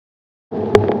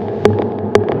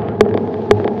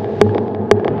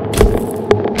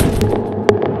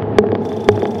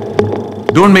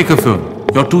Don't make a film.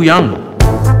 You're too young.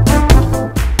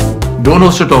 Don't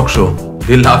host a talk show.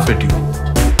 They'll laugh at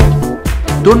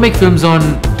you. Don't make films on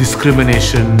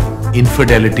discrimination,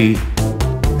 infidelity.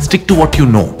 Stick to what you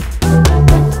know.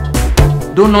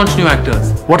 Don't launch new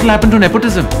actors. What will happen to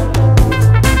nepotism?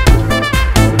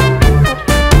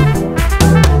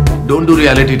 Don't do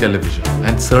reality television.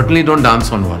 And certainly don't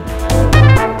dance on one.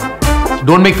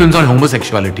 Don't make films on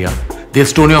homosexuality. They'll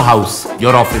stone your house,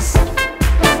 your office.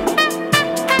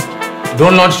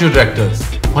 Don't launch new directors.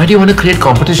 Why do you want to create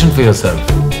competition for yourself?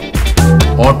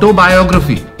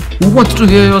 Autobiography. Who wants to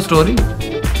hear your story?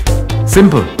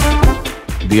 Simple.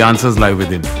 The answers lie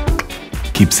within.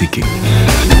 Keep seeking.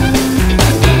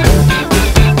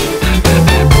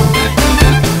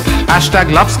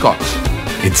 #LoveScotch.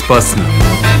 It's personal.